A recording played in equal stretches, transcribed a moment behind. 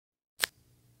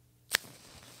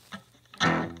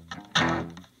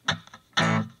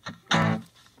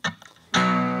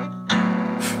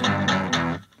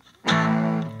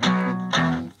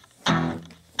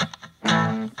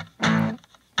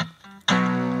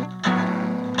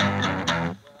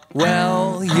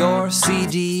Well, your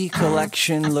CD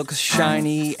collection looks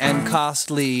shiny and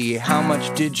costly. How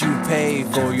much did you pay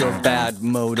for your bad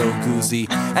Moto Guzzi?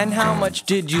 And how much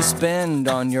did you spend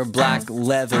on your black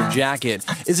leather jacket?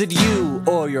 Is it you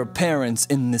or your parents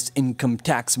in this income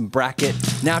tax bracket?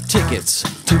 Now tickets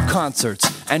to concerts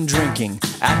and drinking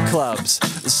at clubs,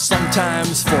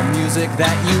 sometimes for music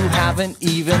that you haven't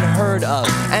even heard of.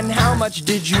 And how much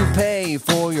did you pay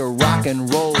for your rock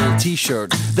and roll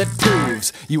t-shirt that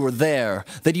proves you were there,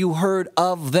 that you heard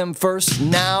of them first?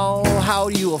 Now, how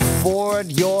do you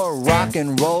afford your rock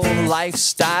and roll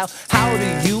lifestyle? How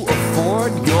do you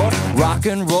afford your rock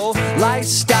and roll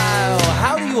lifestyle?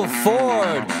 How do you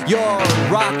afford your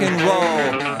rock and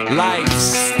roll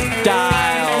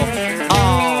lifestyle?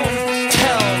 Oh,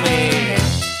 tell me.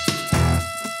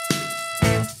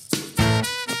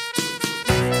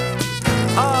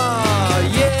 Oh,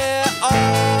 yeah,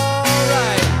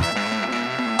 alright.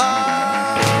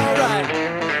 Alright.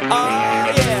 Oh,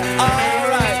 yeah,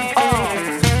 alright.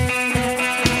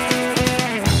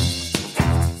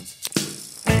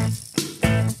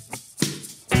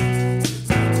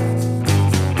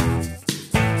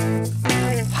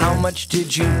 How much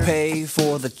did you pay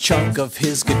for the chunk of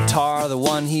his guitar, the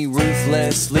one he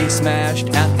ruthlessly smashed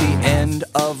at the end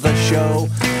of the show?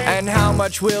 And how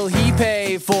much will he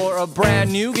pay for a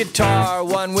brand new guitar,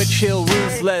 one which he'll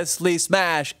ruthlessly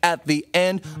smash at the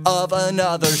end of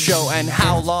another show? And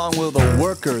how long will the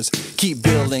workers keep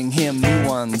building him new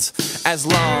ones, as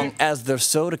long as their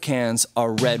soda cans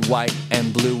are red, white,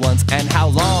 and blue ones? And how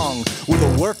long will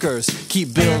the workers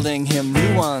keep building him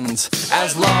new ones,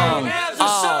 as long as the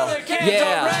soda cans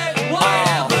are red, white,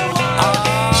 and blue ones?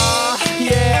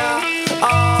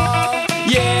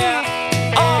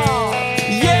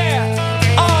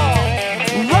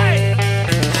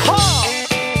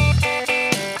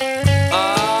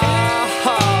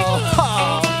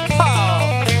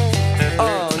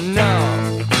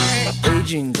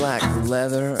 Black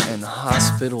leather and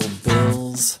hospital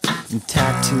bills and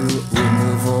tattoo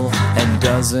removal and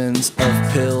dozens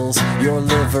of pills. Your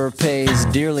liver pays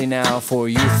dearly now for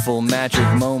youthful magic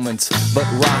moments, but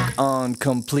rock on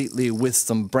completely with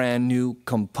some brand new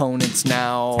components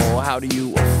now. How do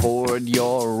you afford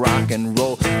your rock and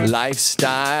roll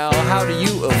lifestyle? How do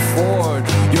you afford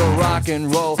your rock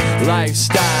and roll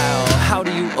lifestyle? How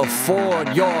do you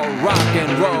afford your rock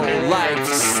and roll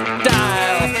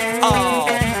lifestyle? Oh,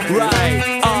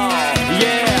 right, oh,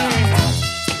 yeah.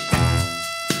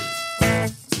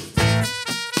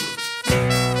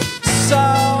 So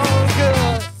good,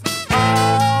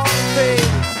 oh, baby.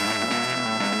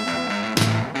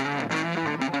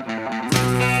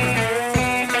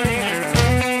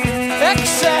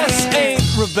 Excess ain't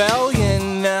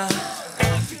rebellion.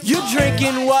 You're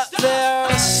drinking what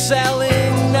they're selling.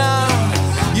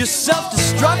 Your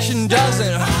self-destruction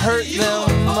doesn't hurt them.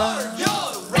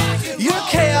 Your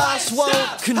chaos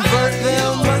won't convert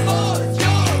them.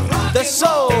 They're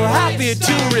so happy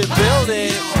to rebuild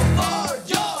it.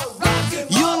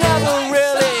 You'll never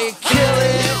really kill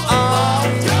it. Oh,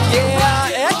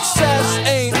 yeah, excess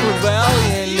ain't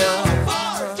rebellion.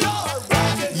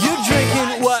 You're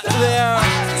drinking what they're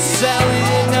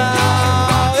selling.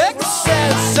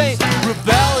 Excess ain't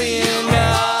rebellion.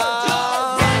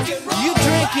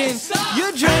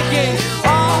 You're drinking